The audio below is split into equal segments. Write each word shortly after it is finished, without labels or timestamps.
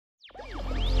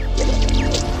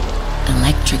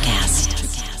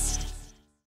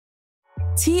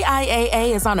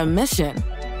TIAA is on a mission.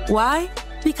 Why?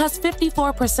 Because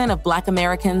 54% of Black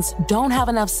Americans don't have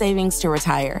enough savings to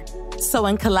retire. So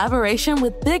in collaboration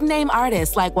with big-name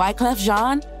artists like Wyclef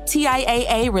Jean,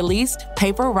 TIAA released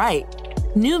Paper Right,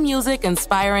 new music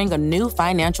inspiring a new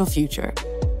financial future.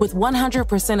 With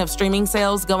 100% of streaming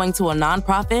sales going to a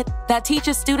nonprofit that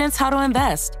teaches students how to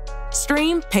invest.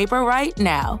 Stream Paper Right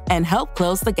now and help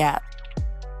close the gap.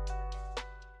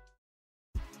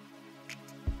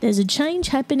 There's a change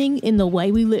happening in the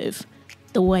way we live,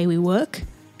 the way we work,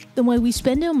 the way we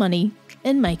spend our money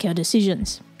and make our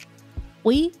decisions.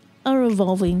 We are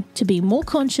evolving to be more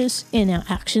conscious in our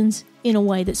actions in a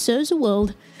way that serves the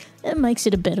world and makes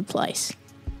it a better place.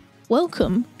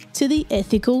 Welcome to the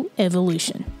Ethical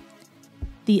Evolution.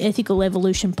 The Ethical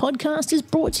Evolution podcast is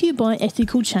brought to you by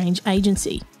Ethical Change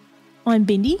Agency. I'm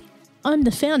Bindi, I'm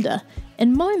the founder,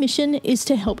 and my mission is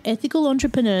to help ethical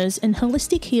entrepreneurs and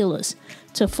holistic healers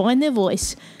to find their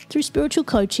voice through spiritual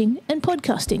coaching and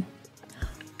podcasting.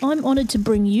 I'm honoured to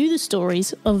bring you the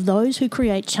stories of those who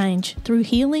create change through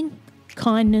healing,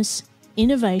 kindness,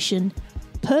 innovation,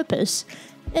 purpose,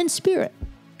 and spirit.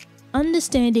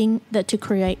 Understanding that to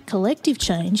create collective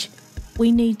change,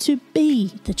 we need to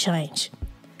be the change.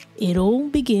 It all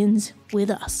begins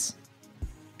with us.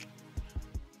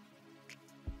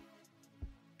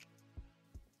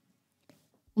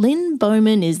 Lynne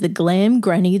Bowman is the glam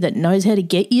granny that knows how to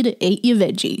get you to eat your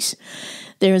veggies.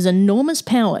 There is enormous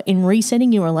power in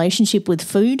resetting your relationship with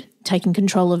food, taking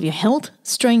control of your health,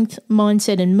 strength,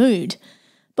 mindset and mood.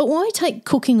 But why take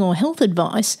cooking or health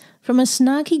advice from a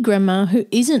snarky grandma who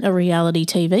isn't a reality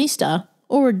TV star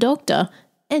or a doctor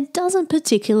and doesn't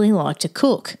particularly like to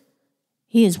cook?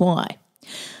 Here's why.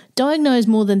 Diagnosed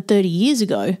more than 30 years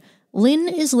ago, Lynne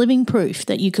is living proof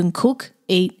that you can cook,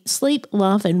 eat, sleep,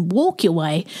 laugh and walk your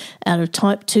way out of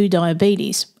type 2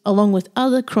 diabetes, along with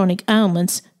other chronic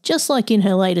ailments, just like in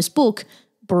her latest book,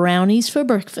 Brownies for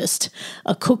Breakfast,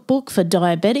 a cookbook for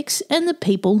diabetics and the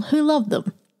people who love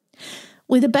them.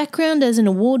 With a background as an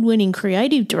award-winning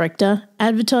creative director,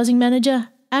 advertising manager,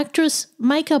 actress,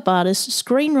 makeup artist,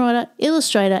 screenwriter,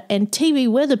 illustrator and TV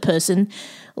weather person,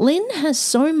 Lynne has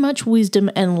so much wisdom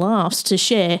and laughs to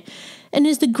share and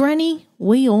is the granny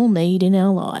we all need in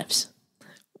our lives.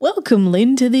 Welcome,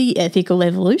 Lynne, to the Ethical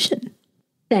Evolution.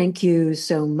 Thank you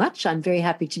so much. I'm very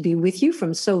happy to be with you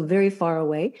from so very far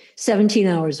away, 17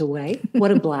 hours away.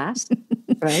 What a blast,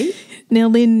 right? Now,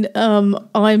 Lynne,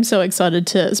 I'm so excited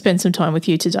to spend some time with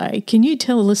you today. Can you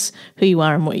tell us who you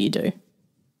are and what you do?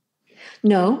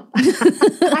 No,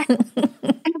 I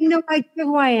have no idea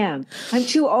who I am. I'm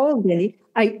too old, Billy.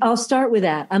 I'll start with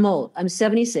that. I'm old. I'm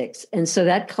 76. And so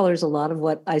that colors a lot of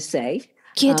what I say.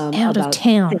 Get out of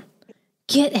town.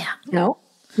 Get out. No,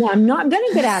 I'm not going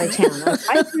to get out of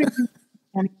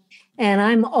town. And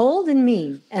I'm old and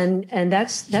mean. And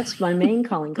that's my main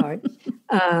calling card.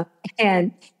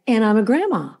 And I'm a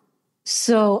grandma.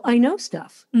 So I know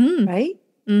stuff, right?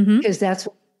 Because that's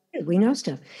what we know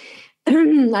stuff.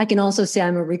 I can also say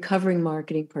I'm a recovering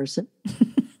marketing person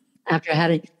after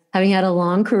having had a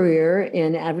long career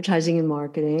in advertising and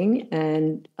marketing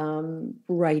and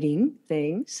writing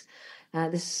things. I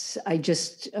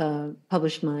just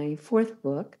published my 4th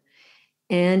book,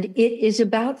 and it is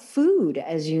about food,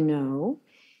 as you know.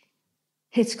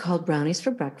 It's called Brownies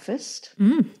for Breakfast,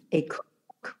 a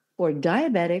cookbook for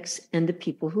diabetics and the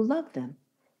people who love them.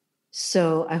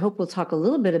 So I hope we'll talk a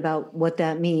little bit about what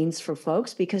that means for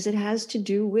folks, because it has to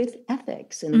do with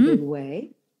ethics in a big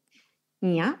way.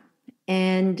 Yeah.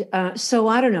 And so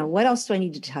I don't know. What else do I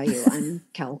need to tell you? I'm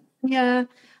California.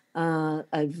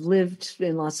 I've lived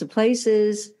in lots of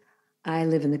places. I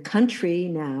live in the country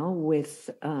now with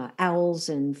owls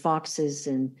and foxes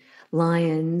and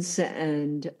lions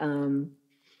and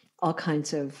all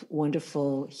kinds of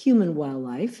wonderful human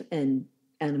wildlife and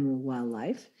animal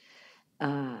wildlife.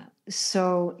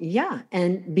 So yeah,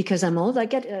 and because I'm old, I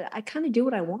kind of do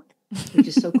what I want, which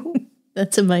is so cool.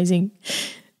 That's amazing.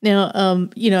 Now,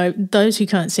 those who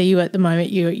can't see you at the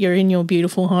moment, you're in your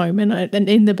beautiful home, and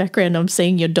in the background, I'm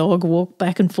seeing your dog walk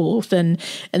back and forth, and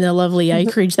the lovely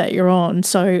acreage that you're on.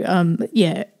 So,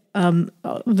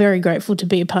 very grateful to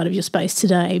be a part of your space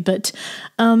today. But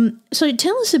so,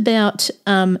 tell us about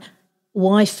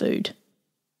why food.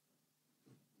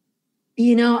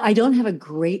 I don't have a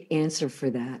great answer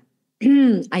for that.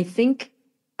 I think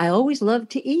I always love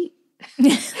to eat.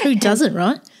 Who doesn't,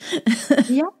 right?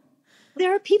 Yeah.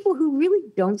 There are people who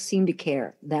really don't seem to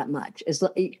care that much.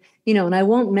 And I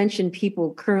won't mention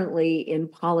people currently in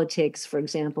politics, for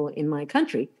example, in my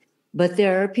country, But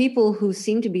there are people who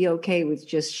seem to be okay with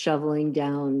just shoveling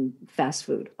down fast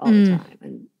food all the time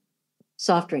and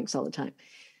soft drinks all the time.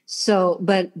 So,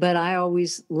 but I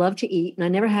always loved to eat, and I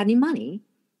never had any money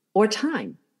or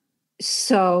time.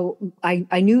 So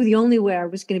I knew the only way I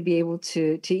was going to be able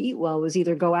to eat well was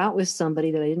either go out with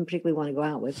somebody that I didn't particularly want to go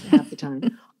out with half the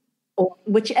time, or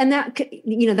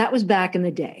that was back in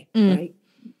the day, right?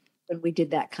 When we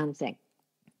did that kind of thing.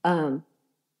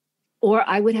 Or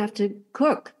I would have to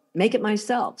cook, make it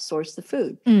myself, source the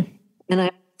food. And I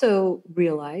also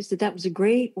realized that was a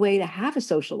great way to have a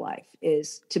social life,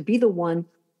 is to be the one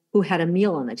who had a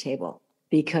meal on the table,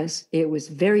 because it was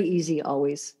very easy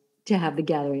always to have the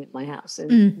gathering at my house,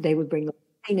 and they would bring the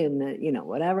wine and the,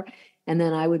 whatever. And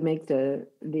then I would make the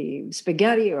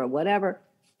spaghetti or whatever.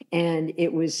 And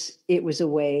it was a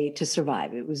way to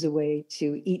survive. It was a way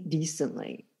to eat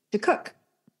decently, to cook.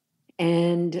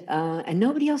 And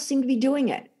nobody else seemed to be doing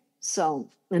it. So,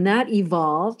 and that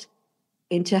evolved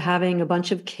into having a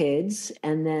bunch of kids,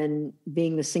 and then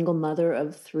being the single mother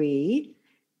of 3,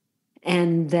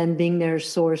 and then being their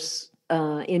source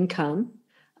income,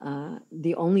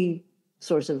 the only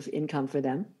source of income for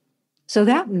them. So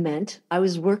that meant I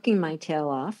was working my tail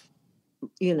off,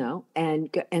 and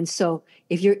so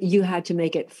if you had to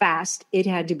make it fast, it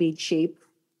had to be cheap,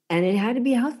 and it had to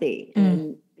be healthy.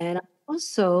 And I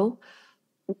also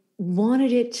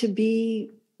wanted it to be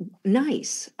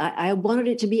nice. I wanted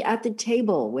it to be at the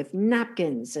table with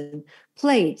napkins and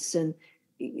plates, and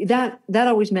that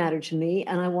always mattered to me,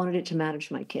 and I wanted it to matter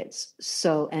to my kids.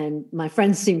 So, and my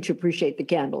friends seemed to appreciate the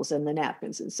candles and the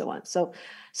napkins and so on. So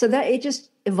that it just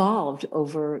evolved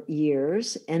over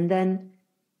years. And then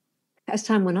as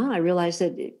time went on, I realized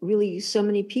that really so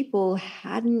many people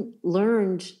hadn't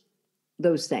learned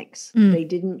those things. They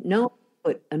didn't know to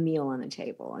put a meal on the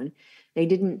table, and they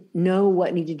didn't know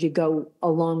what needed to go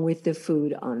along with the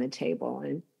food on the table.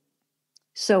 And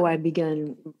so I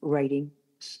began writing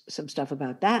some stuff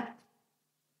about that.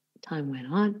 Time went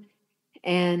on,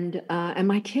 and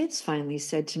my kids finally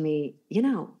said to me,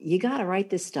 you got to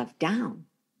write this stuff down.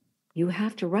 You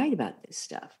have to write about this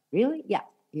stuff. Really? Yeah,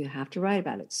 you have to write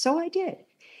about it. So I did.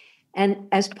 And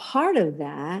as part of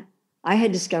that, I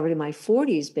had discovered in my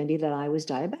 40s, Bindi, that I was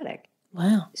diabetic.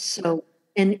 Wow. So,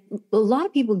 and a lot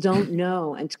of people don't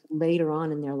know until later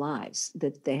on in their lives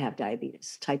that they have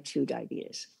diabetes, type 2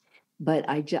 diabetes. But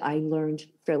I learned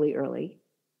fairly early.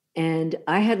 And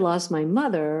I had lost my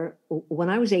mother when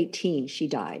I was 18. She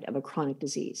died of a chronic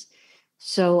disease.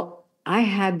 So I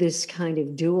had this kind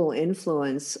of dual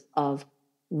influence of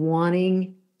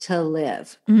wanting to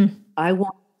live. I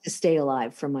wanted to stay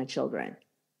alive for my children.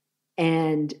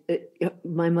 And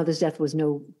my mother's death was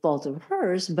no fault of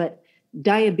hers, but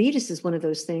diabetes is one of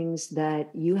those things that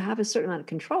you have a certain amount of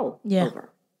control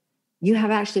over. You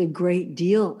have actually a great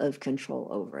deal of control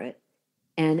over it.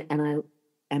 And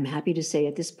I'm happy to say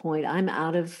at this point, I'm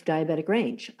out of diabetic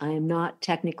range. I am not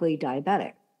technically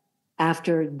diabetic.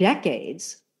 After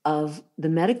decades of the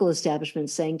medical establishment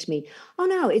saying to me, oh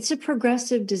no, it's a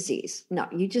progressive disease. No,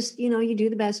 you just, you do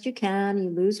the best you can, you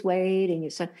lose weight,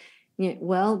 and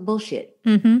well, bullshit.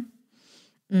 Do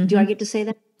I get to say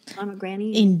that? I'm a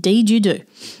granny. Indeed you do.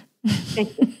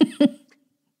 Thank you.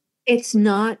 It's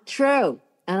not true.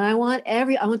 And I want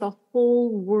the whole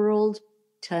world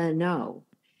to know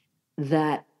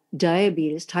that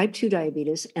diabetes, type 2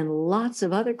 diabetes, and lots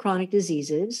of other chronic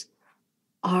diseases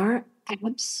are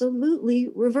absolutely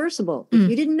reversible. If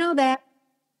you didn't know that,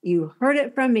 you heard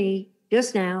it from me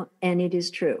just now, and it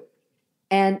is true.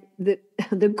 And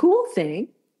the cool thing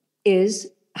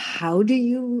is, how do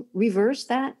you reverse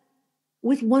that?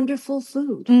 With wonderful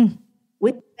food,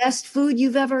 with the best food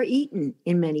you've ever eaten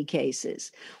in many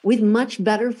cases, with much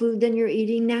better food than you're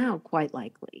eating now, quite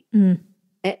likely.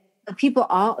 People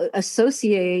all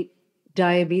associate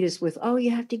diabetes with, oh,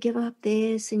 you have to give up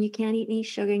this, and you can't eat any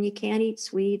sugar, and you can't eat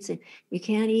sweets, and you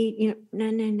can't eat,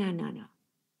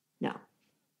 No.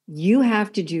 You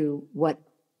have to do what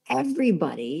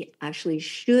everybody actually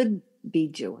should be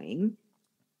doing,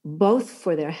 both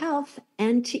for their health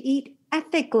and to eat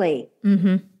ethically.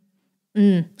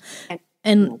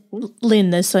 And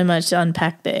Lynne, there's so much to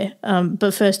unpack there.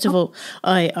 But first of all,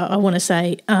 I want to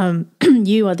say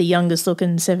you are the youngest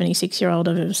looking 76-year-old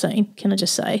I've ever seen. Can I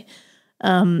just say?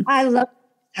 I love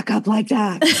suck up like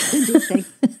that.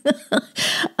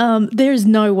 There is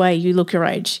no way you look your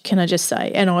age, can I just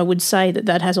say? And I would say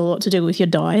that has a lot to do with your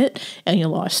diet and your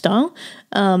lifestyle,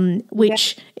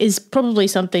 which is probably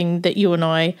something that you and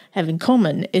I have in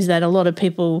common, is that a lot of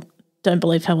people don't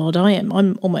believe how old I am.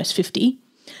 I'm almost 50.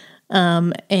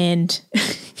 And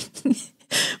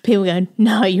people go,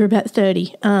 no, you're about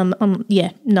 30.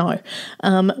 Yeah, no.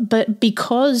 But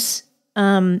because,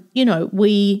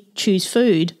 we choose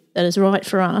food that is right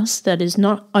for us, that is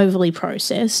not overly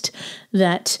processed,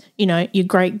 that, your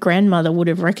great-grandmother would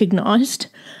have recognised,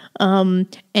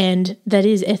 and that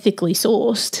is ethically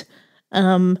sourced,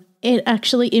 it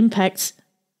actually impacts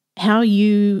how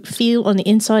you feel on the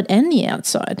inside and the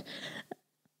outside.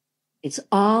 It's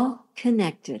all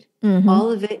connected,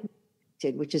 all of it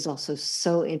connected, which is also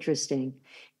so interesting.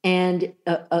 And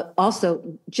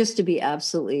also, just to be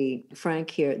absolutely frank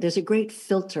here, there's a great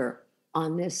filter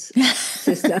on this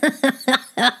system.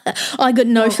 I got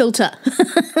no filter.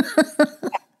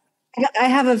 I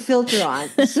have a filter on,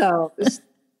 so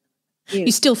you're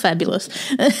still fabulous.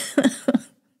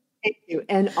 Thank you.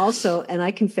 And also, and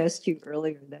I confessed to you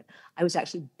earlier that I was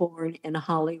actually born in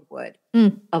Hollywood,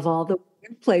 of all the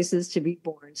places to be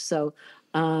born. So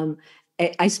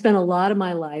I spent a lot of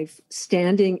my life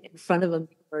standing in front of a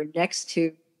mirror next to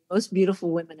the most beautiful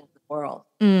women in the world.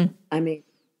 I mean,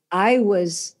 I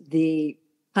was the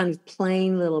kind of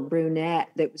plain little brunette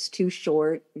that was too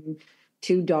short and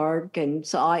too dark. And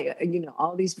so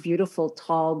all these beautiful,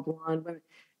 tall, blonde women.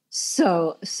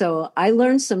 So I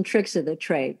learned some tricks of the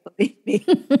trade, believe me,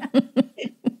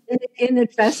 in the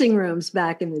dressing rooms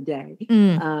back in the day.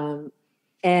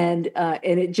 And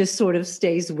it just sort of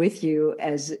stays with you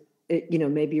as,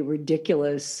 maybe a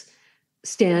ridiculous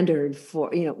standard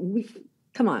for,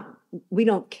 come on, we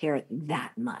don't care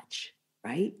that much,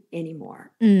 right,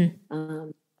 anymore.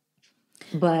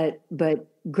 But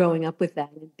growing up with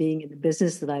that and being in the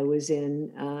business that I was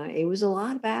in, it was a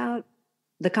lot about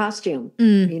the costume,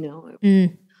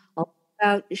 all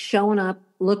about showing up,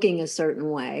 looking a certain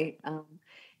way.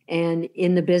 And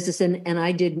in the business, and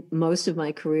I did most of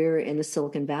my career in the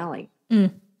Silicon Valley.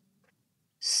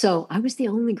 So I was the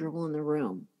only girl in the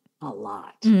room a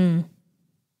lot.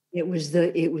 It was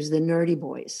the nerdy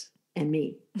boys and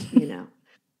me,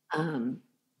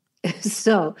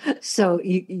 So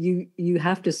you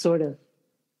have to sort of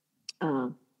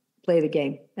play the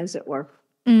game, as it were.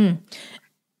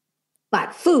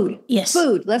 But food, yes,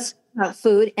 food. Let's talk about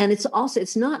food, and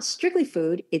it's not strictly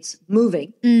food. It's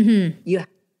moving. You have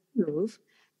to move,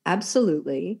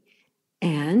 absolutely.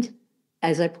 And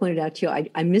as I pointed out to you,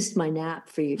 I missed my nap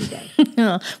for you today,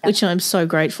 which I'm so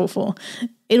grateful for.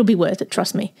 It'll be worth it.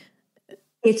 Trust me.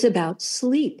 It's about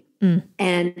sleep,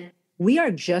 and we are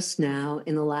just now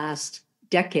in the last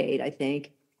decade. I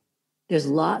think there's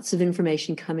lots of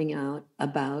information coming out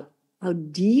about how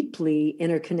deeply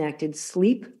interconnected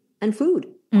sleep and food.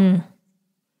 You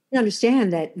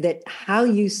understand that how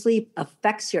you sleep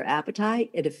affects your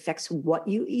appetite. It affects what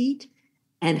you eat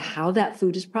and how that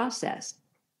food is processed.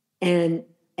 And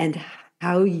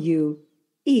how you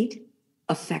eat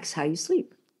affects how you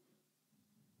sleep.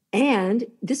 And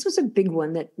this was a big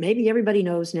one that maybe everybody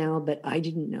knows now, but I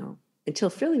didn't know until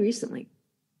fairly recently,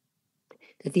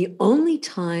 that the only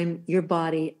time your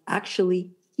body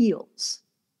actually heals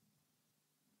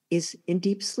is in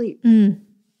deep sleep.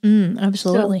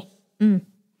 Absolutely.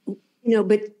 So,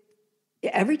 but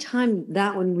every time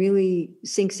that one really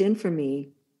sinks in for me,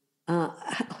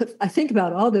 I think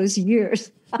about all those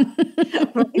years, right?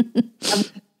 I'm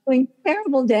doing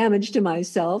terrible damage to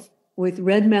myself with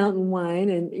Red Mountain wine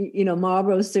and,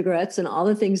 Marlboro cigarettes and all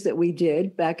the things that we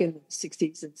did back in the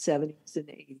 60s and 70s and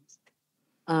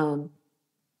 80s.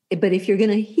 But if you're going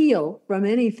to heal from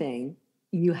anything,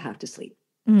 you have to sleep.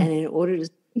 And in order to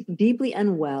sleep deeply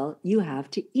and well, you have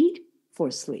to eat for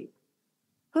sleep.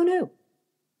 Who knew?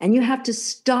 And you have to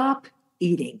stop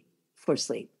eating for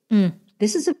sleep.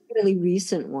 This is a fairly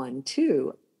recent one,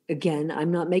 too. Again,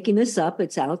 I'm not making this up.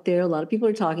 It's out there. A lot of people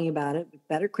are talking about it with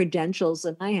better credentials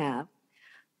than I have.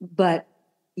 But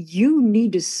you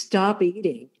need to stop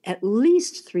eating at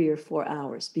least 3 or 4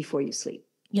 hours before you sleep.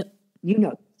 Yep. You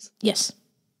know this. Yes.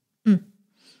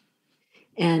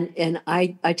 And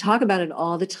I talk about it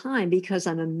all the time because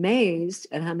I'm amazed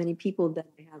at how many people that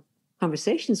I have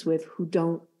conversations with who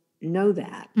don't know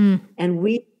that. And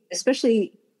we,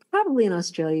 especially probably in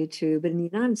Australia too, but in the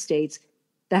United States,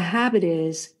 the habit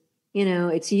is,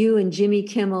 it's you and Jimmy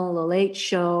Kimmel, The Late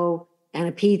Show, and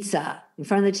a pizza in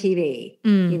front of the TV.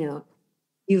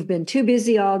 You've been too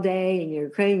busy all day and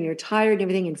you're tired and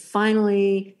everything. And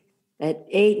finally at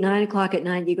 8, 9 o'clock at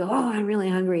night, you go, oh, I'm really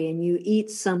hungry. And you eat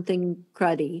something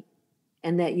cruddy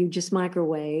and that you just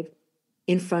microwave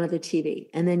in front of the TV.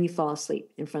 And then you fall asleep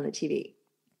in front of the TV.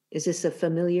 Is this a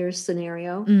familiar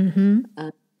scenario?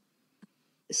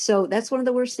 So that's one of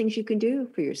the worst things you can do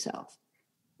for yourself.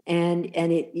 And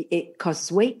it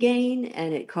causes weight gain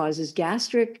and it causes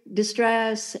gastric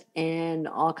distress and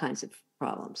all kinds of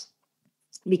problems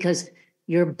because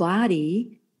your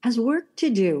body has work to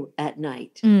do at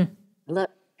night. Look,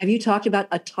 have you talked about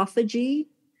autophagy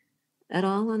at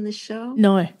all on this show?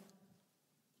 No.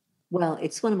 Well,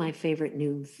 it's one of my favorite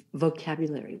new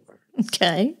vocabulary words.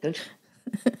 Okay.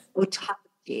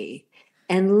 Autophagy.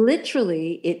 And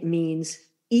literally it means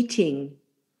eating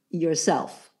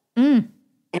yourself. And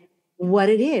what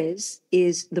it is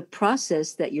the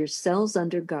process that your cells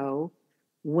undergo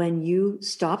when you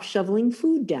stop shoveling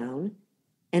food down.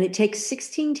 And it takes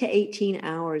 16 to 18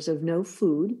 hours of no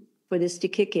food for this to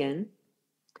kick in.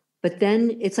 But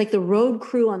then it's like the road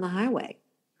crew on the highway.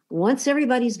 Once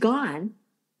everybody's gone,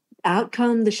 out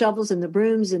come the shovels and the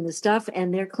brooms and the stuff,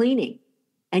 and they're cleaning.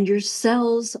 And your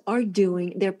cells are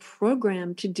they're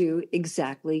programmed to do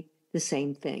exactly the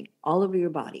same thing all over your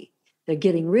body. They're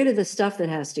getting rid of the stuff that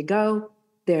has to go.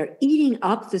 They're eating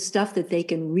up the stuff that they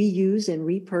can reuse and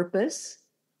repurpose.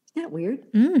 Isn't that weird?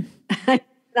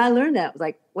 I learned that. I was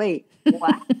like, wait,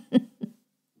 what?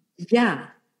 Yeah,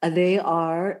 they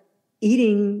are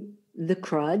eating the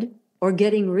crud or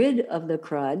getting rid of the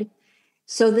crud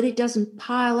so that it doesn't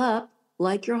pile up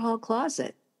like your hall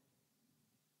closet.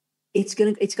 It's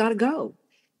got to go.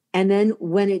 And then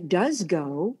when it does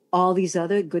go, all these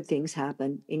other good things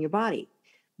happen in your body.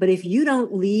 But if you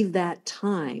don't leave that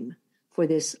time for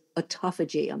this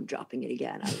autophagy, I'm dropping it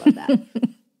again. I love that.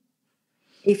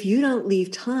 If you don't leave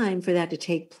time for that to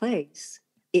take place,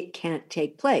 it can't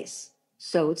take place.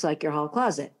 So it's like your hall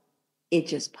closet. It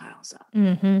just piles up.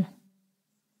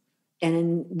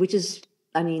 And which is,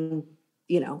 I mean,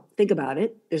 think about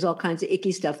it. There's all kinds of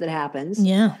icky stuff that happens.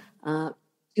 Yeah.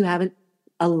 You haven't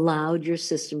allowed your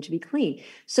system to be clean.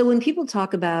 So when people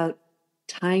talk about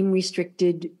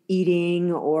time-restricted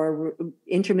eating or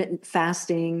intermittent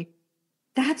fasting,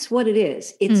 that's what it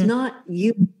is. It's not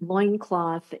you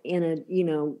loincloth in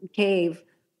a, cave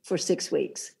for 6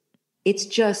 weeks. It's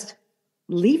just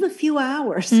leave a few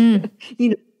hours,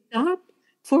 stop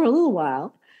for a little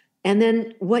while. And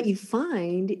then what you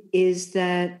find is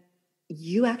that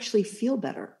you actually feel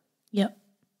better. Yep.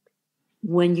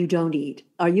 When you don't eat.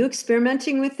 Are you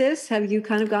experimenting with this? Have you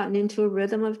kind of gotten into a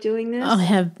rhythm of doing this? I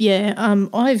have, yeah.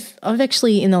 I've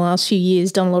actually in the last few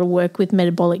years done a lot of work with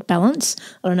metabolic balance.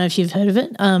 I don't know if you've heard of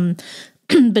it,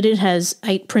 but it has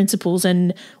 8 principles,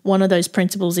 and one of those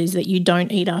principles is that you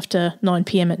don't eat after 9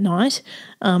 p.m. at night,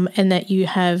 and that you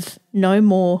have no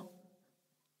more.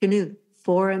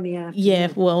 4 in the afternoon. Yeah,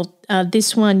 well,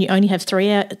 this one you only have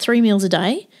 3 meals a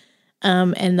day,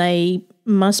 and they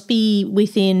must be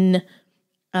within.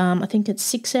 I think it's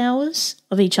 6 hours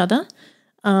of each other,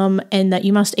 and that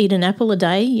you must eat an apple a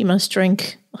day. You must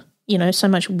drink, so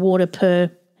much water per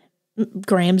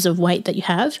grams of weight that you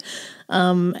have,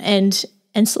 and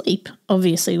sleep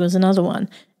obviously was another one,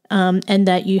 and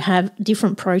that you have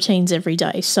different proteins every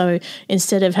day. So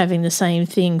instead of having the same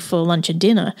thing for lunch and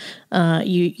dinner,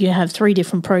 you have 3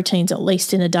 different proteins at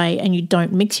least in a day, and you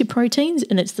don't mix your proteins,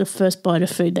 and it's the first bite of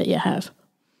food that you have.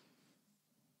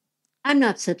 I'm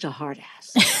not such a hard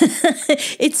ass.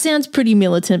 It sounds pretty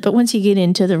militant, but once you get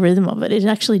into the rhythm of it, it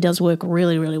actually does work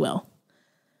really, really well.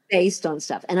 Based on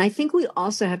stuff. And I think we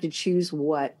also have to choose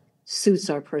what suits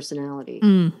our personality.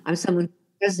 I'm someone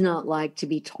who does not like to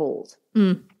be told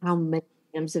how many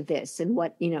grams of this and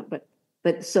what,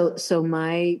 but so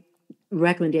my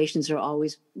recommendations are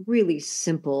always really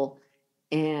simple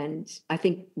and I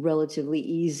think relatively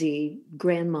easy,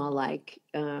 grandma-like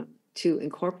to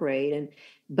incorporate.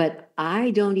 But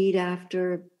I don't eat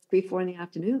after 3, 4 in the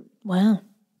afternoon. Wow.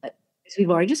 But as we've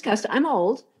already discussed, I'm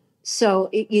old. So,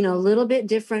 a little bit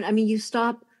different. I mean, you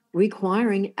stop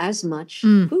requiring as much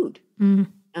food.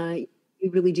 You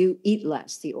really do eat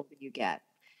less the older you get,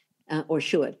 or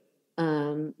should.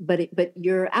 But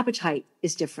your appetite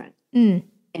is different.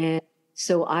 And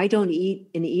so I don't eat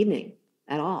in the evening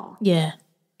at all. Yeah.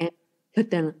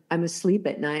 But then I'm asleep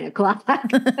at 9 o'clock.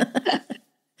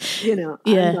 Yeah.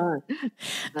 I'm gone.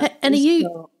 And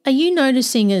are you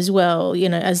noticing as well,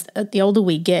 as the older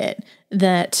we get,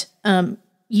 that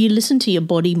you listen to your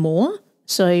body more?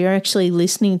 So you're actually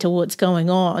listening to what's going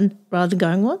on rather than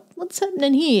going, what's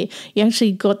happening here? You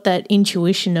actually got that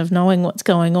intuition of knowing what's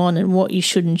going on and what you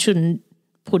should and shouldn't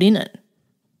put in it.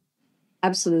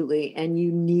 Absolutely. And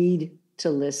you need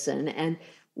to listen. And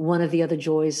one of the other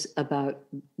joys about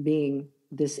being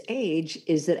this age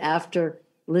is that after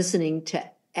listening to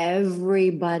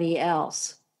everybody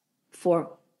else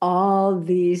for all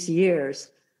these years,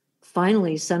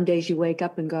 finally, some days you wake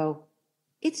up and go,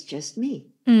 it's just me.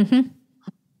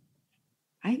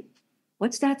 Right?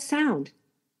 What's that sound?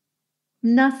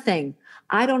 Nothing.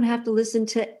 I don't have to listen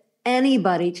to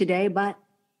anybody today but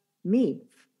me.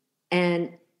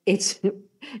 And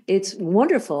it's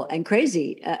wonderful and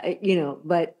crazy,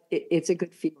 but it's a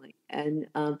good feeling. And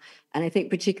I think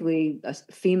particularly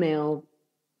female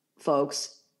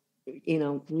folks,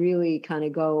 really kind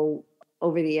of go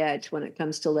over the edge when it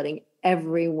comes to letting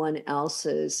everyone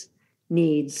else's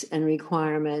needs and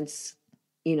requirements,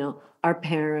 our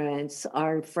parents,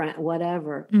 our friend,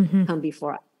 whatever, come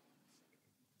before us.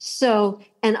 So,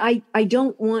 and I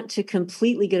don't want to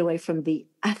completely get away from the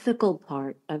ethical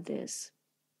part of this,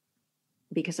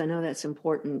 because I know that's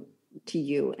important to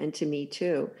you and to me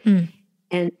too.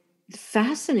 And the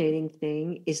fascinating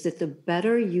thing is that the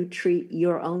better you treat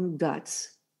your own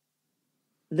guts,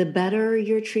 the better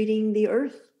you're treating the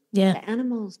earth, the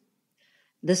animals,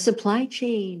 the supply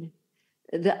chain.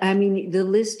 The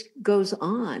list goes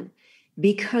on,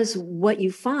 because what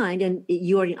you find, and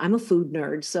I'm a food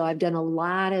nerd, so I've done a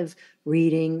lot of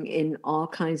reading in all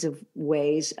kinds of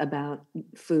ways about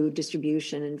food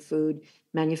distribution and food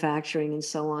manufacturing and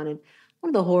so on. And one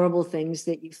of the horrible things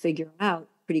that you figure out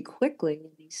pretty quickly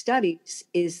in these studies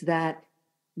is that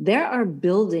there are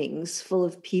buildings full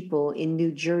of people in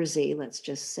New Jersey, let's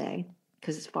just say,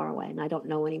 because it's far away and I don't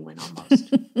know anyone,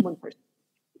 almost one person,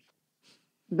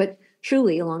 but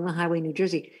truly along the highway, New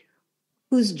Jersey,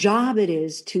 whose job it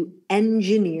is to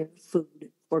engineer food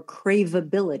for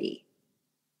craveability.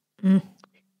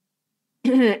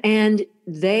 And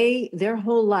their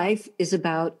whole life is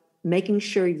about making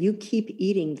sure you keep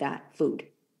eating that food,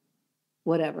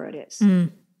 whatever it is.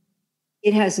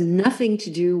 It has nothing to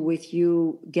do with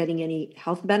you getting any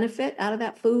health benefit out of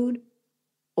that food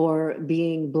or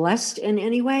being blessed in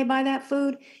any way by that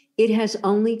food. It has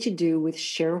only to do with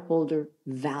shareholder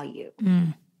value.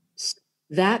 So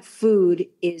that food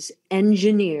is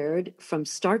engineered from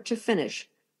start to finish,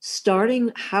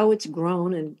 starting how it's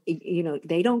grown. And,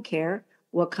 they don't care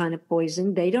what kind of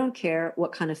poison. They don't care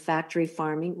what kind of factory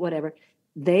farming, whatever.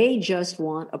 They just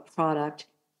want a product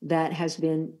that has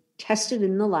been tested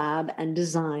in the lab and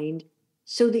designed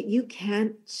so that you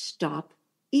can't stop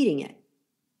eating it.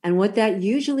 And what that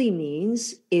usually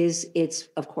means is it's,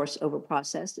 of course,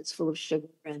 overprocessed. It's full of sugar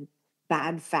and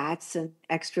bad fats and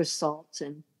extra salt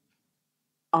and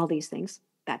all these things,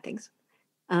 bad things.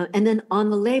 And then on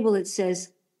the label, it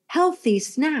says, healthy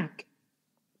snack.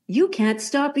 You can't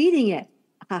stop eating it.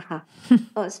 Oh,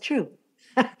 it's true.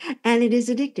 And it is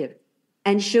addictive.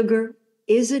 And sugar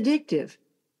is addictive.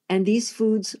 And these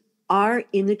foods are,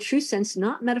 in the true sense,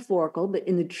 not metaphorical, but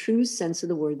in the true sense of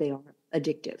the word, they are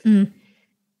addictive.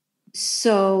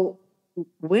 So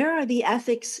where are the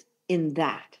ethics in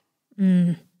that?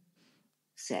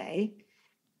 Say,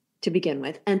 to begin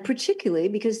with, and particularly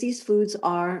because these foods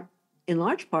are, in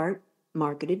large part,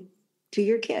 marketed to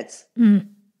your kids.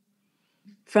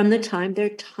 From the time they're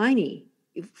tiny,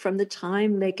 from the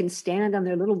time they can stand on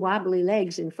their little wobbly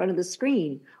legs in front of the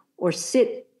screen or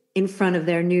sit in front of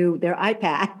their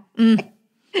iPad.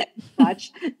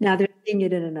 Watch. Now they're seeing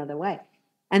it in another way.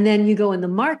 And then you go in the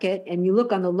market and you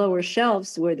look on the lower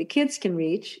shelves where the kids can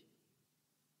reach,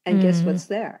 and guess what's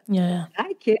there?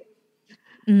 Hi, kid.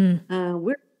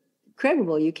 We're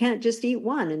craveable. You can't just eat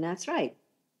one, and that's right.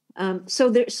 So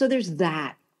there's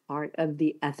that part of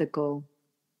the ethical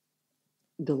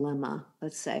dilemma,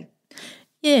 let's say.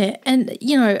 Yeah, and,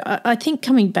 I think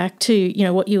coming back to,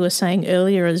 what you were saying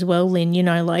earlier as well, Lynn,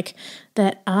 like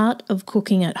that art of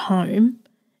cooking at home,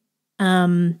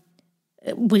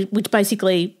 which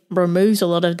basically removes a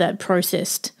lot of that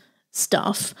processed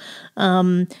stuff,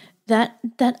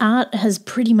 that art has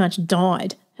pretty much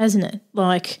died, hasn't it?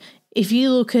 Like, if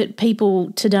you look at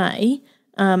people today,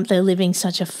 they're living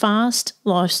such a fast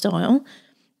lifestyle,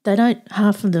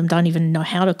 half of them don't even know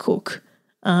how to cook.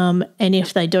 And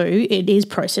if they do, it is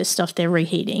processed stuff they're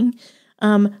reheating.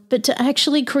 But to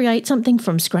actually create something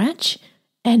from scratch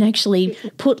and actually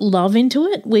put love into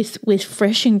it with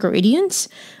fresh ingredients,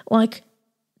 like,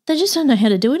 they just don't know how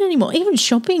to do it anymore. Even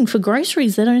shopping for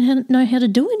groceries, they don't know how to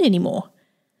do it anymore.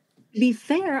 To be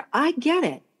fair, I get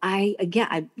it. I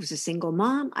was a single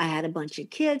mom. I had a bunch of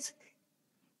kids.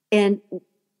 And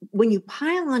when you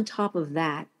pile on top of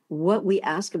that, what we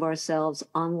ask of ourselves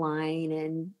online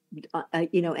and,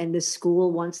 and the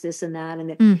school wants this and that,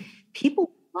 and people's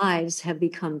lives have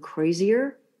become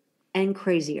crazier and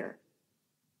crazier.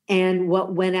 And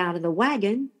what went out of the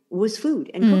wagon was food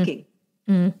and cooking.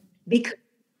 Because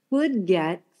you could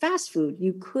get fast food.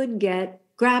 You could get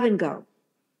grab and go.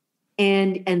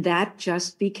 And that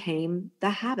just became the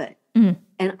habit.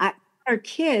 And our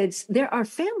kids, there are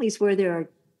families where there are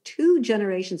 2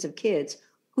 generations of kids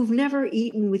who've never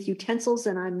eaten with utensils,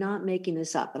 and I'm not making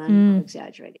this up, and I'm not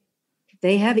exaggerating.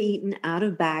 They have eaten out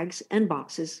of bags and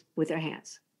boxes with their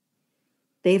hands.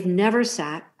 They've never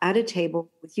sat at a table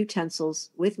with utensils,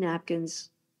 with napkins,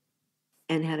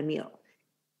 and had a meal.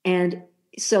 And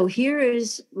so here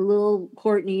is little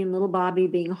Courtney and little Bobby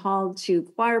being hauled to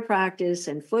choir practice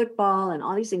and football and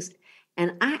all these things.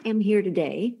 And I am here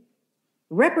today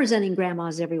representing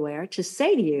grandmas everywhere to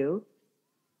say to you,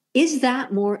 is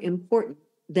that more important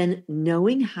than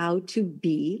knowing how to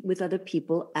be with other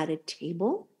people at a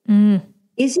table?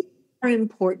 Is it more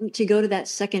important to go to that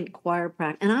second choir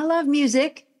practice? And I love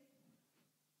music,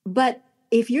 but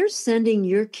if you're sending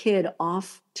your kid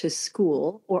off to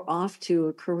school or off to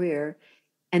a career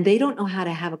and they don't know how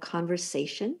to have a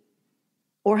conversation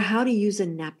or how to use a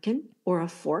napkin or a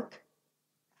fork,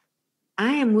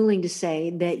 I am willing to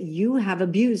say that you have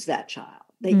abused that child,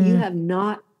 that you have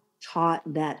not taught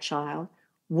that child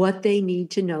what they need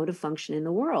to know to function in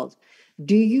the world.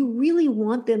 Do you really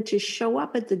want them to show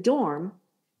up at the dorm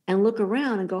and look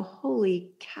around and go,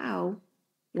 holy cow,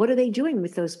 what are they doing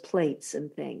with those plates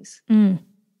and things? And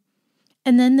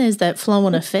then there's that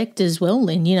flow-on effect as well,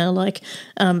 Lynn, you know, like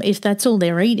if that's all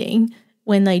they're eating,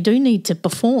 when they do need to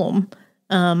perform,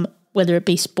 whether it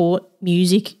be sport,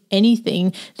 music,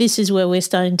 anything, this is where we're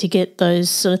starting to get those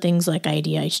sort of things like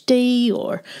ADHD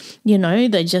or, you know,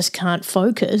 they just can't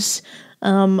focus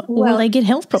or they get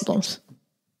health problems.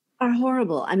 Are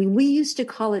horrible. I mean, we used to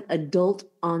call it adult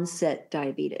onset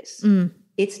diabetes.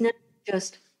 It's not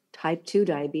just type 2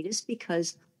 diabetes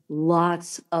because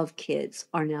lots of kids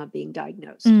are now being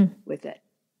diagnosed with it.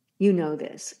 You know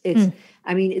this.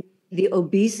 The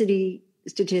obesity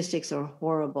statistics are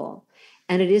horrible.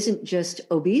 And it isn't just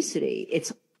obesity.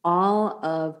 It's all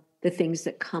of the things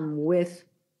that come with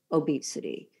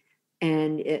obesity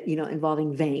and,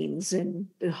 involving veins and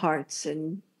hearts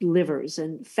and livers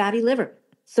and fatty liver.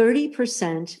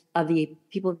 30% of the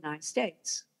people in the United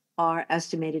States are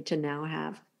estimated to now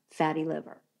have fatty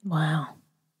liver. Wow.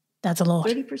 That's a lot.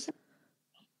 30%.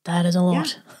 That is a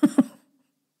lot. Yeah.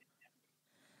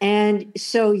 And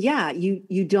so,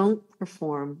 you don't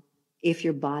perform if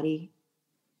your body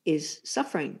is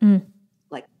suffering.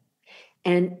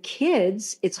 And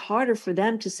kids, it's harder for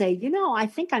them to say, I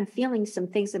think I'm feeling some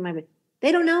things in my body.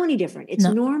 They don't know any different. It's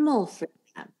normal for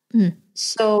them.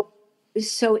 So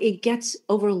it gets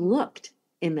overlooked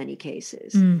in many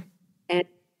cases.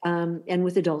 And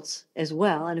with adults as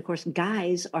well. And of course,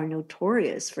 guys are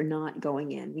notorious for not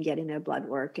going in and getting their blood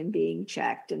work and being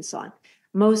checked and so on.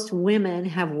 Most women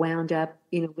have wound up,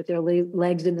 with their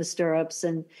legs in the stirrups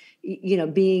and,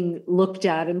 being looked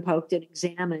at and poked and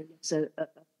examined as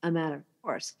a matter of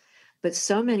course. But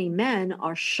so many men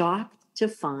are shocked to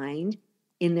find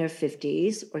in their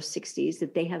 50s or 60s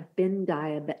that they have been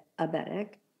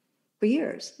diabetic for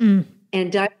years.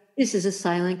 And diabetes is a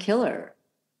silent killer.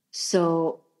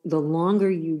 So the longer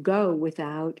you go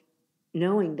without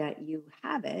knowing that you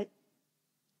have it,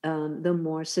 the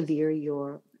more severe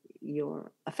your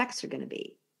effects are going to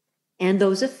be. And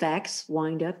those effects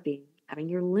wind up being having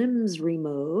your limbs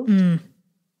removed.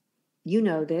 You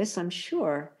know this, I'm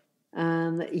sure.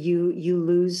 You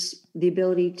lose the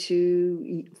ability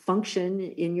to function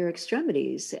in your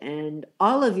extremities and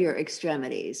all of your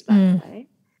extremities, by the way.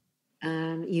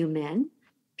 You men,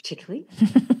 particularly.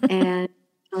 And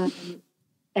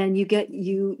you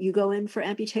go in for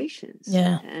amputations.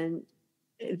 Yeah. And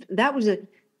that was a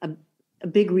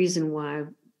big reason why I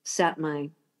sat my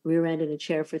rear end in a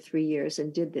chair for 3 years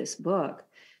and did this book,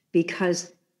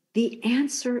 because the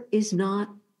answer is not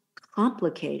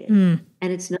complicated.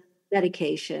 And it's not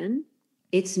medication.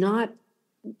 It's not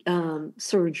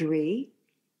surgery.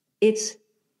 It's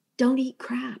don't eat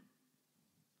crap.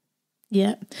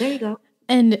 Yeah. There you go.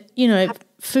 And,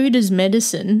 food is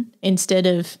medicine instead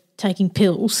of taking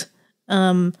pills.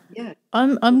 I'm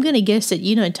going to guess that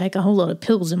you don't take a whole lot of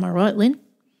pills. Am I right, Lynn?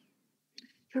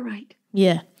 You're right.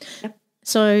 Yeah. Yep.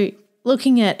 So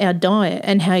looking at our diet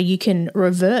and how you can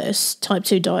reverse type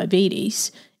 2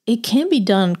 diabetes, it can be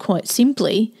done quite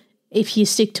simply if you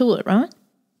stick to it, right?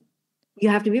 You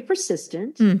have to be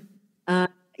persistent.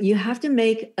 You have to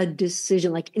make a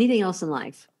decision like anything else in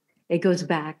life. It goes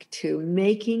back to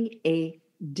making a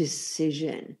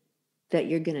decision that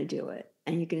you're going to do it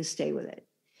and you're going to stay with it.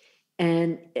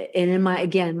 And in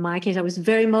my case, I was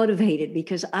very motivated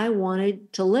because I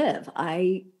wanted to live.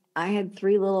 I had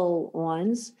 3 little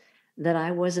ones that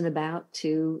I wasn't about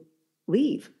to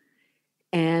leave.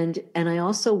 And I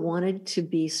also wanted to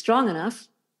be strong enough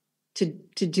to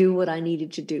do what I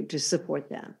needed to do to support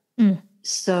them.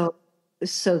 So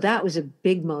that was a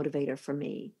big motivator for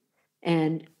me.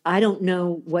 And I don't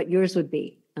know what yours would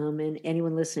be. And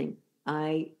anyone listening,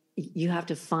 you have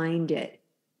to find it.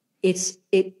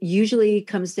 It usually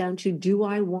comes down to, do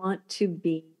I want to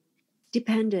be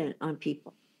dependent on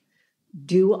people.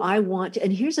 Do I want to,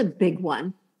 and here's a big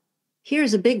one.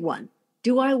 Here's a big one.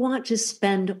 Do I want to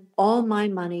spend all my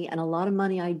money and a lot of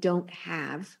money I don't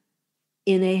have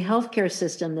in a healthcare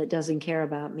system that doesn't care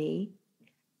about me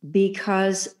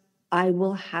because I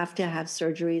will have to have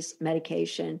surgeries,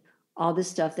 medication, all this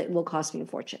stuff that will cost me a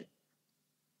fortune?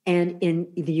 And in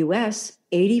the US,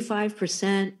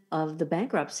 85% of the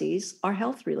bankruptcies are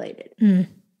health related.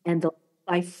 And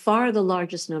by far the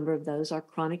largest number of those are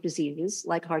chronic diseases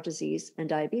like heart disease and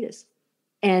diabetes.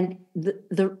 And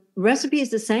the recipe is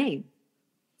the same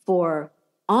for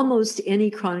almost any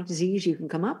chronic disease you can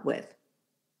come up with.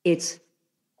 It's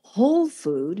whole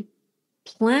food,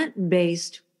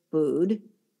 plant-based food,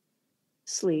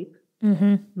 sleep,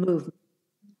 movement,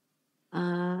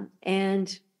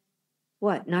 and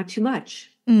what? Not too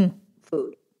much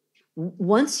food.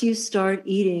 Once you start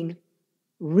eating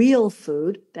real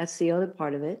food, that's the other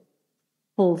part of it,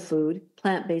 whole food,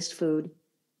 plant-based food,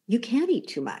 you can't eat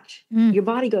too much. Your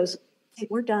body goes, hey,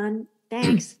 we're done,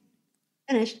 thanks,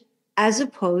 finished, as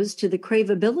opposed to the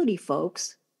craveability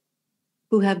folks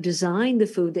who have designed the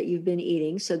food that you've been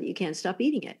eating so that you can't stop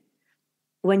eating it.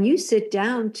 When you sit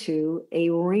down to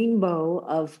a rainbow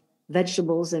of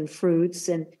vegetables and fruits,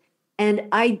 and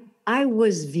I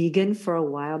was vegan for a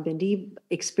while. Bindi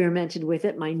experimented with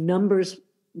it. My numbers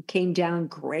came down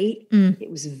great. It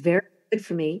was very good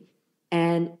for me.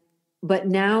 But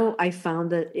now I found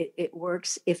that it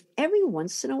works if every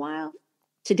once in a while,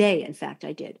 today, in fact,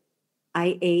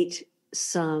 I ate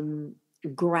some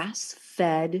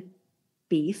grass-fed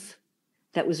beef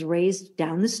that was raised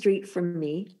down the street from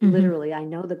me. Literally, I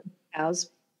know the cows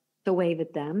to wave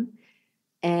at them.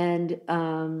 And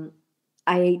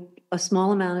I ate a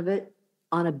small amount of it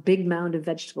on a big mound of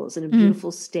vegetables and a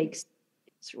beautiful steak.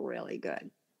 It's really good.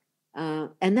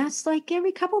 And that's like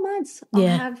every couple months I'll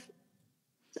have,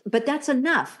 but that's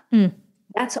enough.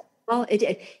 That's all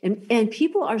it. And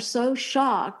people are so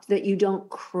shocked that you don't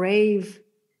crave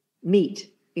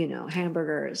meat,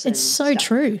 hamburgers. It's so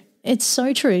true. It's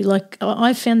so true. Like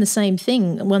I found the same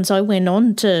thing once I went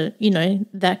on to,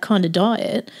 that kind of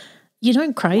diet. You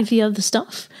don't crave the other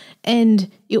stuff.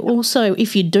 And you also,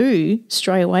 if you do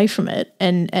stray away from it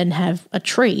and have a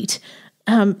treat,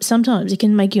 sometimes it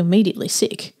can make you immediately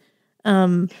sick.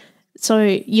 So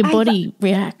your body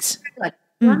reacts. As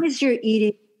long as you're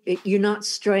eating, you're not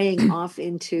straying off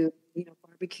into,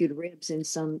 barbecued ribs in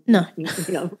some, a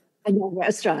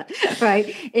restaurant,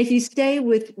 right? If you stay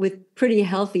with pretty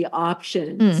healthy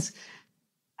options,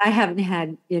 I haven't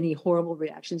had any horrible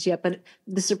reactions yet, but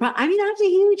the surprise, I was a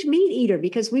huge meat eater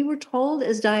because we were told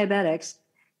as diabetics,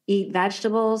 eat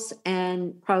vegetables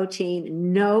and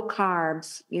protein, no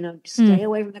carbs, stay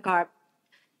away from the carb.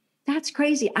 That's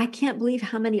crazy. I can't believe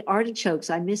how many artichokes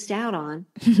I missed out on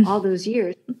all those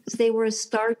years because they were a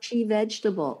starchy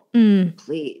vegetable.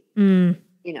 Please,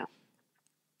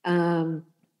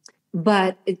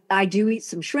 but I do eat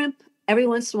some shrimp. Every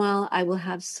once in a while, I will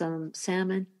have some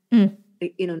salmon. Not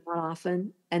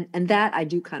often. And that I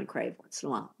do kind of crave once in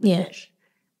a while. Fish.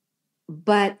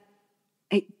 But,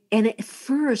 at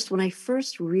first, when I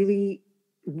first really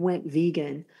went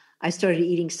vegan, I started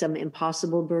eating some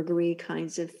Impossible Burgery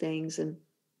kinds of things. And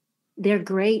they're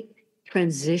great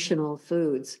transitional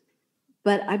foods.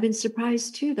 But I've been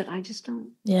surprised too that I just don't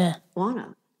want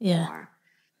them anymore.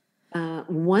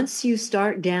 Once you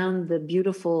start down the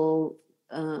beautiful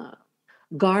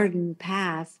garden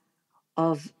path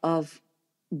of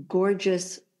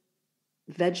gorgeous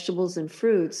vegetables and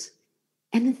fruits.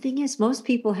 And the thing is, most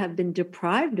people have been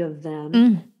deprived of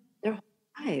them their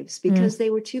whole lives because they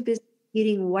were too busy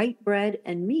eating white bread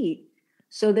and meat.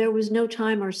 So there was no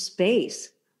time or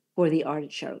space for the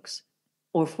artichokes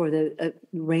or for the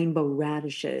rainbow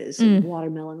radishes and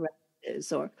watermelon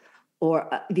radishes or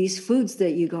these foods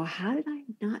that you go, how did I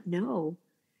not know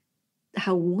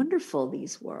how wonderful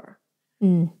these were?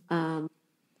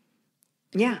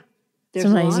 There's it's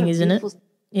amazing, isn't it?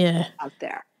 Out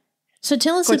there. So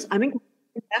tell us. Of course, I'm in.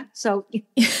 So,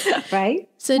 right.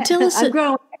 So tell us. I'm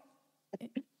growing.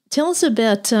 Tell us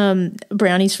about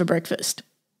brownies for breakfast.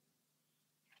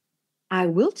 I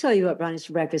will tell you about brownies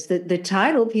for breakfast. The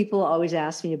title people always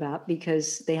ask me about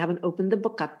because they haven't opened the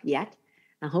book up yet.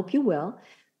 I hope you will.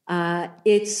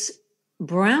 It's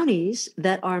brownies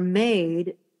that are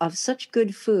made of such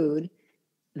good food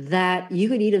that you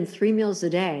could eat them 3 meals a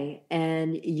day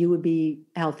and you would be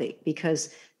healthy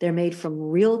because they're made from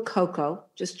real cocoa,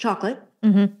 just chocolate,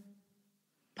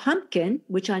 pumpkin,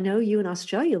 which I know you in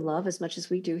Australia love as much as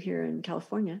we do here in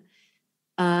California,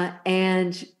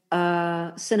 and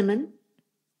cinnamon,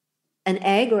 an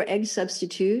egg or egg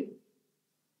substitute.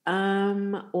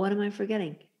 What am I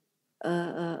forgetting?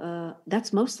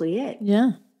 that's mostly it.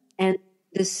 Yeah. And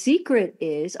the secret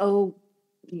is, some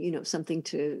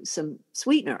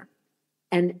sweetener.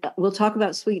 And we'll talk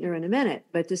about sweetener in a minute.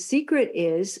 But the secret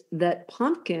is that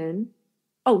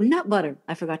nut butter,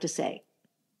 I forgot to say.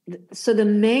 So the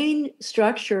main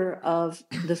structure of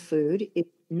the food is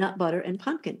nut butter and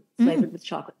pumpkin flavored with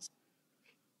chocolates.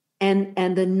 And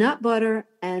the nut butter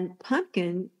and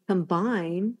pumpkin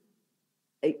combine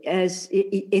as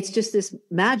it's just this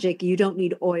magic. You don't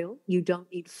need oil. You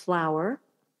don't need flour.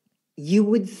 You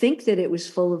would think that it was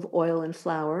full of oil and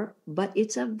flour, but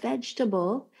it's a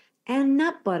vegetable and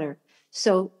nut butter.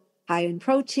 So high in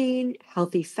protein,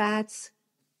 healthy fats,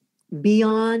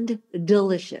 beyond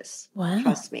delicious. Wow.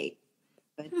 Trust me.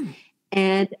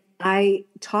 And I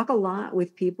talk a lot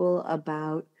with people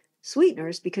about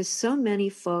sweeteners because so many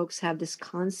folks have this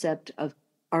concept of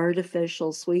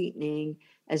artificial sweetening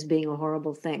as being a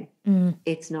horrible thing.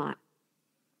 It's not.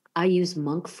 I use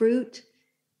monk fruit,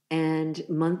 and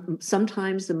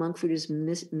sometimes the monk fruit is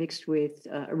mixed with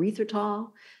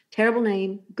erythritol. Terrible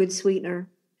name, good sweetener.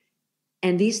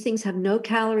 And these things have no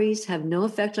calories, have no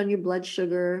effect on your blood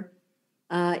sugar.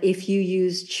 If you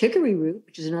use chicory root,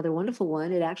 which is another wonderful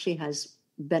one, it actually has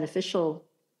beneficial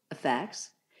effects.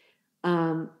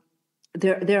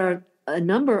 There are a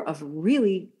number of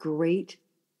really great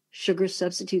sugar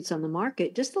substitutes on the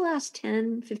market just the last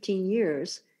 10, 15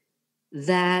 years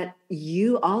that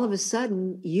all of a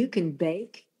sudden you can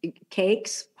bake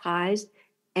cakes, pies,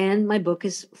 and my book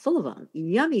is full of them.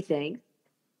 Yummy things.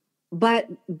 But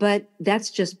that's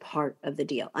just part of the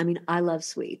deal. I mean, I love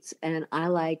sweets, and I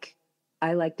like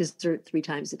dessert 3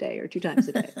 times a day or 2 times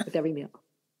a day with every meal.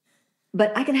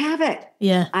 But I can have it.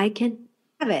 Yeah. I can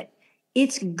have it.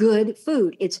 It's good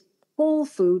food. It's whole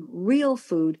food, real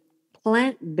food,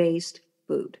 plant-based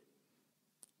food.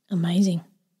 Amazing.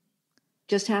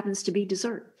 Just happens to be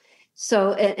dessert.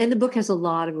 So, and the book has a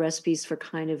lot of recipes for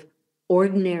kind of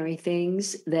ordinary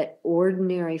things that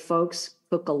ordinary folks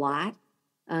cook a lot.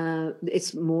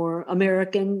 It's more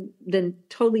American than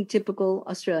totally typical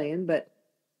Australian, but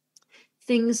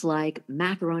things like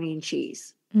macaroni and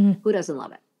cheese. Who doesn't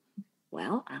love it?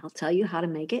 Well, I'll tell you how to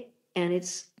make it, and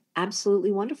it's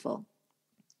absolutely wonderful.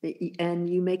 And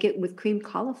you make it with creamed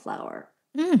cauliflower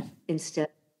instead.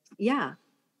 Yeah,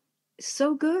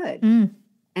 so good.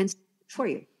 And for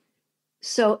you.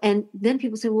 So, and then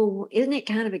people say, well, isn't it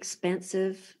kind of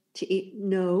expensive to eat?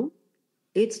 No,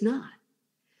 it's not.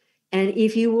 And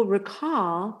if you will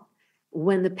recall,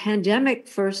 when the pandemic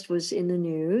first was in the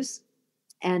news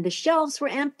and the shelves were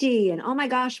empty and, oh my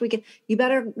gosh, you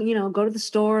better, go to the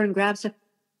store and grab stuff.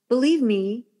 Believe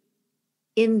me,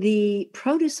 in the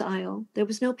produce aisle, there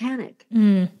was no panic.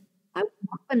 I was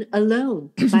often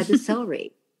alone by the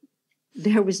celery.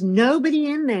 There was nobody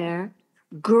in there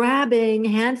grabbing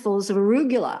handfuls of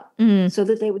arugula so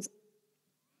that they would.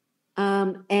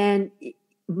 And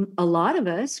a lot of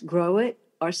us grow it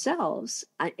ourselves.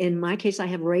 In my case, I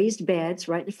have raised beds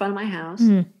right in front of my house.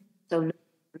 So,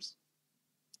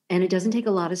 and it doesn't take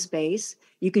a lot of space.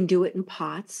 You can do it in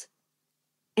pots.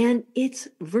 And it's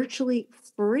virtually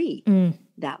free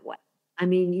that way. I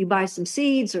mean, you buy some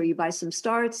seeds or you buy some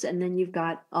starts, and then you've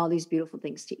got all these beautiful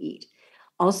things to eat.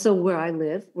 Also, where I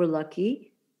live, we're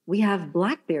lucky. We have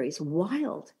blackberries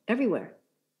wild everywhere.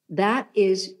 That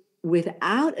is,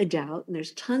 without a doubt, and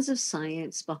there's tons of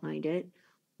science behind it,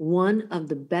 one of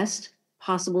the best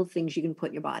possible things you can put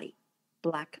in your body.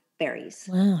 Blackberries.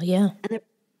 Wow, yeah. And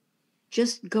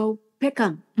just go pick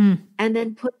them and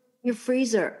then put them in your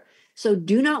freezer. So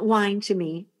do not whine to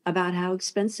me about how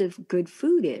expensive good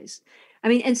food is. I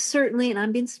mean, and certainly, and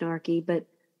I'm being snarky, but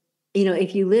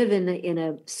if you live in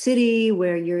a city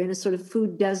where you're in a sort of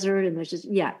food desert and there's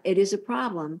it is a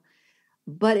problem,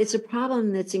 but it's a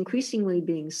problem that's increasingly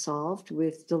being solved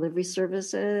with delivery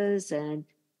services and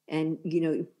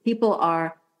people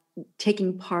are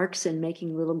taking parks and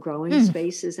making little growing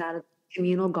spaces out of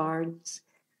communal gardens.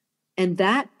 And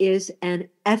that is an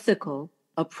ethical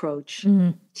approach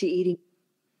to eating,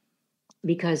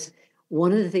 because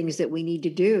one of the things that we need to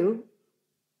do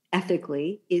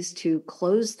ethically is to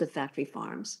close the factory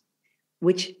farms,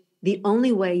 which the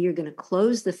only way you're going to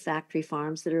close the factory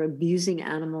farms that are abusing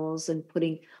animals and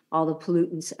putting all the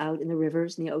pollutants out in the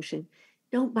rivers and the ocean,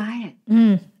 don't buy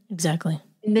it. Exactly.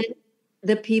 And then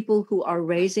the people who are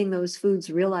raising those foods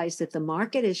realize that the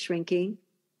market is shrinking.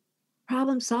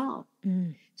 Problem solved.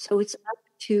 So it's up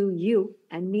to you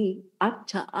and me, up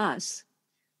to us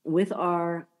with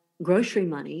our grocery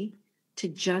money to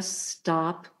just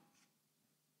stop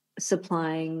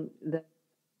supplying the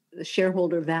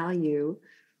shareholder value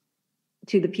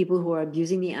to the people who are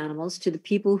abusing the animals, to the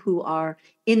people who are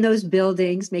in those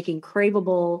buildings making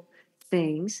craveable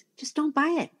things, just don't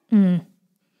buy it.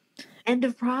 End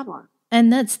of problem. And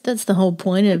that's the whole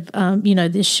point of,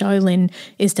 this show, Lynn,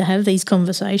 is to have these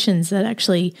conversations that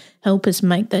actually help us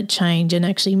make that change and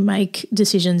actually make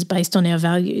decisions based on our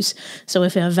values. So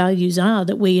if our values are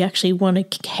that we actually want to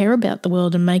care about the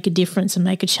world and make a difference and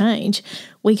make a change,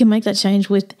 we can make that change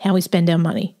with how we spend our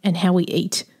money and how we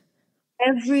eat.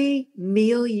 Every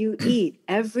meal you eat,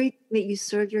 everything that you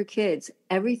serve your kids,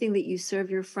 everything that you serve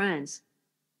your friends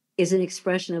is an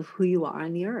expression of who you are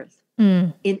on the earth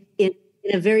in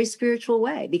a very spiritual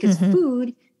way, because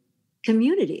food,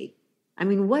 community. I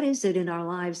mean, what is it in our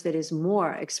lives that is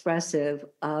more expressive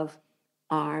of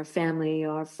our family,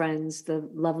 our friends, the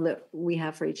love that we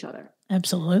have for each other?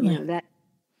 Absolutely. That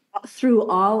through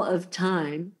all of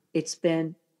time, it's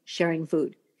been sharing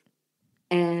food.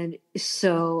 And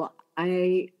so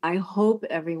I hope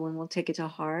everyone will take it to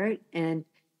heart and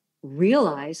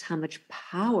realize how much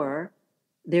power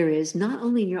there is, not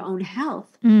only in your own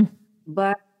health,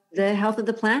 but the health of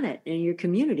the planet and your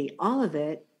community. All of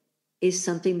it is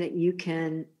something that you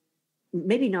can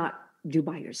maybe not do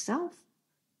by yourself,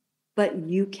 but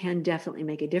you can definitely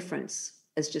make a difference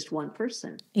as just one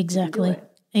person. Exactly.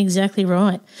 Exactly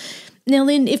right. Now,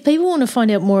 Lynn, if people want to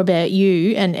find out more about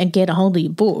you and get a hold of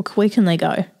your book, where can they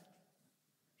go?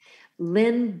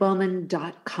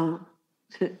 LynneBowman.com.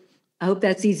 I hope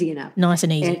that's easy enough. Nice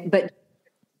and easy. But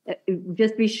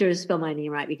just be sure to spell my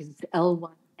name right, because it's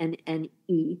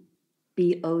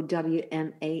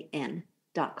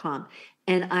LYNNEBOWMAN.com.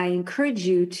 And I encourage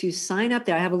you to sign up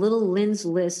there. I have a little Lynn's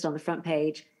list on the front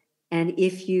page. And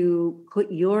if you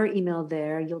put your email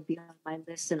there, you'll be on my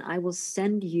list, and I'll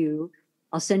send you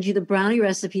the brownie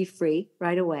recipe free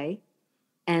right away.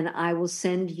 And I will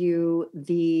send you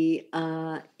the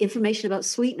information about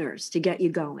sweeteners to get you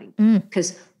going.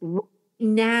 Because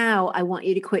now I want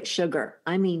you to quit sugar.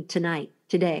 I mean, today,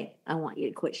 I want you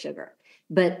to quit sugar.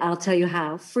 But I'll tell you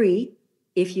how, free,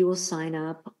 if you will sign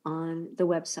up on the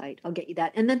website. I'll get you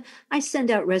that. And then I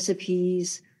send out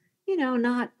recipes,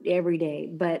 not every day,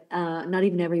 but not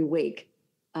even every week.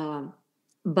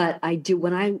 But I do,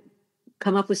 when I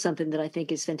come up with something that I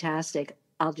think is fantastic,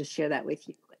 I'll just share that with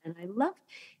you. And I love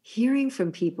hearing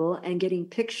from people and getting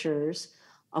pictures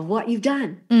of what you've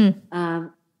done.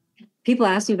 People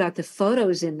ask me about the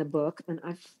photos in the book, and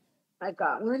I've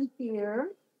got one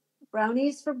here,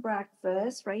 Brownies for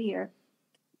breakfast, right here.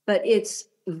 But it's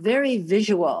very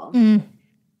visual.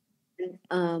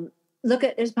 Look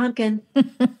at, there's pumpkin.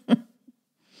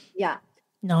 Yeah.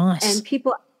 Nice. And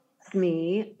people ask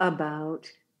me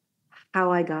about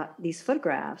how I got these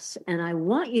photographs. And I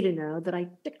want you to know that I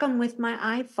took them with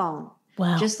my iPhone.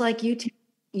 Wow. Just like you take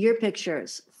your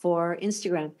pictures for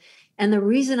Instagram. And the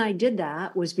reason I did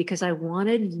that was because I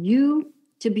wanted you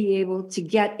to be able to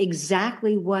get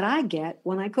exactly what I get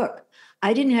when I cook.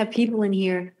 I didn't have people in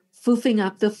here foofing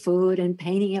up the food and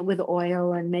painting it with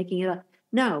oil and making it up.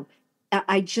 No,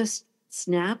 I just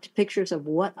snapped pictures of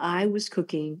what I was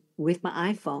cooking with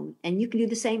my iPhone, and you can do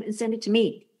the same and send it to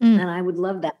me. And I would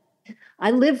love that.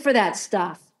 I live for that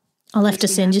stuff. I'll have to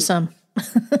send you some.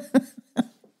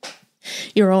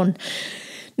 You're on.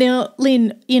 Now,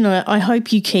 Lynn, I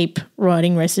hope you keep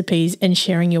writing recipes and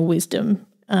sharing your wisdom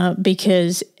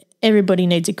because everybody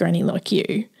needs a granny like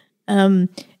you. In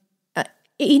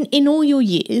all your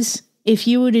years, if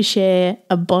you were to share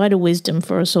a bite of wisdom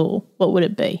for us all, what would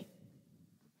it be?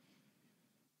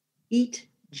 Eat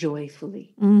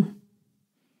joyfully.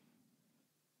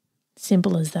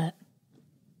 Simple as that.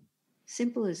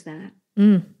 Simple as that.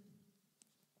 I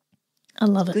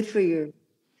love it. Good for your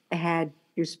head,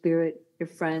 your spirit, your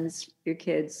friends, your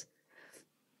kids.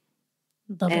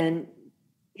 Love and,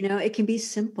 it can be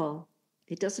simple.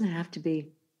 It doesn't have to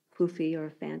be poofy or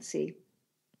fancy.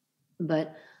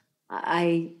 But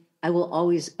I will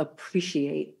always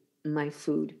appreciate my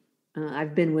food.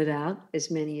 I've been without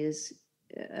as many as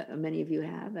many of you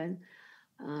have. And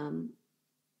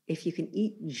if you can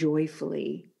eat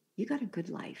joyfully, you got a good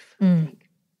life, I think.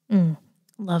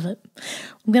 Love it.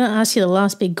 I'm going to ask you the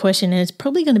last big question, and it's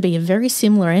probably going to be a very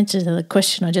similar answer to the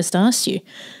question I just asked you.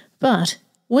 But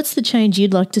what's the change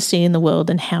you'd like to see in the world,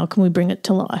 and how can we bring it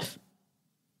to life?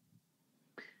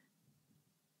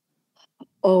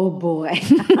 Oh, boy.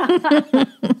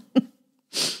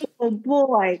 Oh,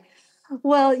 boy.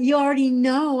 Well, you already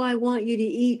know I want you to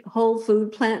eat whole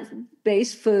food,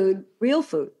 plant-based food, real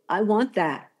food. I want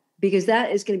that because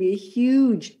that is going to be a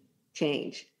huge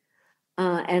change.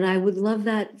 And I would love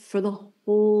that for the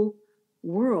whole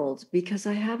world, because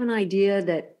I have an idea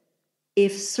that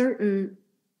if certain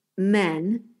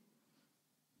men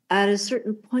at a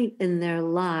certain point in their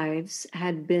lives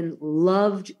had been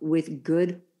loved with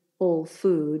good whole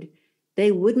food, they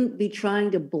wouldn't be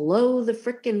trying to blow the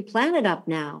frickin' planet up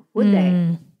now, would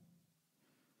they?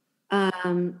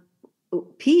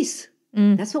 Peace.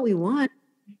 That's what we want,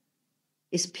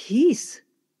 is peace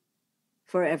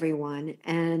for everyone.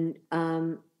 And,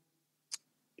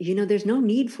 there's no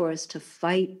need for us to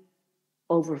fight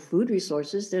over food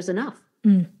resources. There's enough.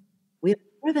 We have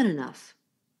more than enough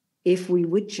if we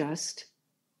would just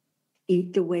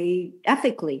eat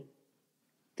ethically,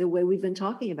 the way we've been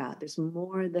talking about. There's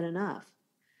more than enough.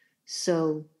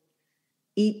 So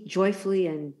eat joyfully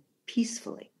and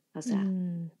peacefully. How's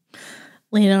that?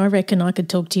 Lynne, I reckon I could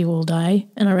talk to you all day,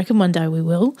 and I reckon one day we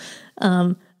will.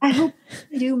 I hope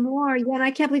you do more. Yeah, and I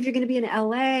can't believe you're going to be in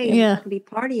LA. And we're going to be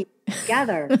partying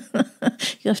together.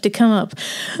 You have to come up.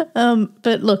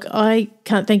 But look, I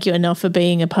can't thank you enough for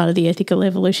being a part of the Ethical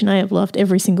Evolution. I have loved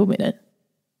every single minute.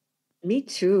 Me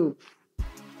too.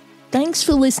 Thanks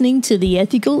for listening to the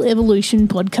Ethical Evolution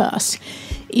podcast.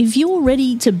 If you're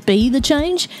ready to be the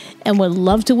change and would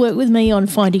love to work with me on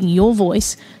finding your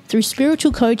voice through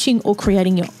spiritual coaching or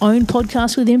creating your own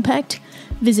podcast with impact,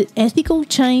 visit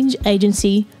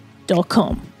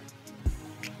ethicalchangeagency.com.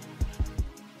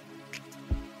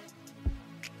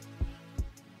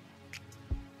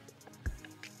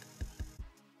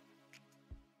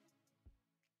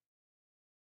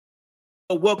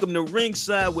 Welcome to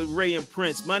Ringside with Ray and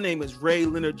Prince. My name is Ray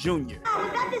Leonard Jr. Oh, is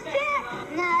that the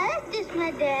set? No, that's just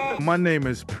my dad. My name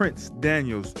is Prince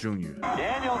Daniels Jr.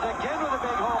 Daniels again with a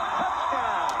big home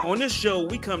touchdown. On this show,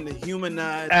 we come to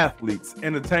humanize athletes,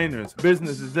 entertainers,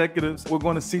 business executives. We're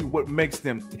going to see what makes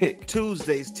them tick.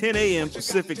 Tuesdays, 10 a.m.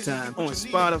 Pacific time on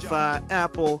Spotify,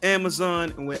 Apple,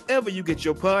 Amazon, and wherever you get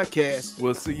your podcasts.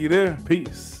 We'll see you there.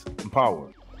 Peace and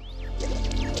power.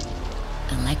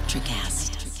 Electric acid.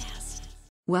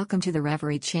 Welcome to the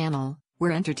Reverie channel,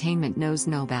 where entertainment knows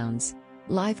no bounds.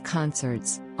 Live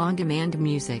concerts, on-demand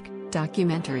music,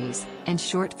 documentaries, and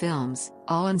short films,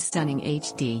 all in stunning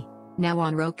HD. Now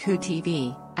on Roku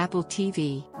TV, Apple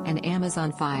TV, and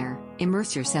Amazon Fire.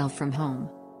 Immerse yourself from home.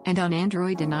 And on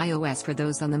Android and iOS for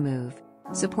those on the move.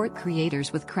 Support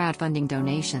creators with crowdfunding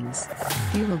donations.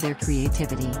 Fuel their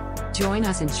creativity. Join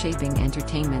us in shaping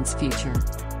entertainment's future.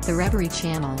 The Reverie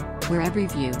channel, where every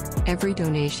view, every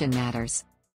donation matters.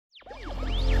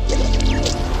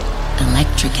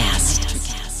 Electric acid.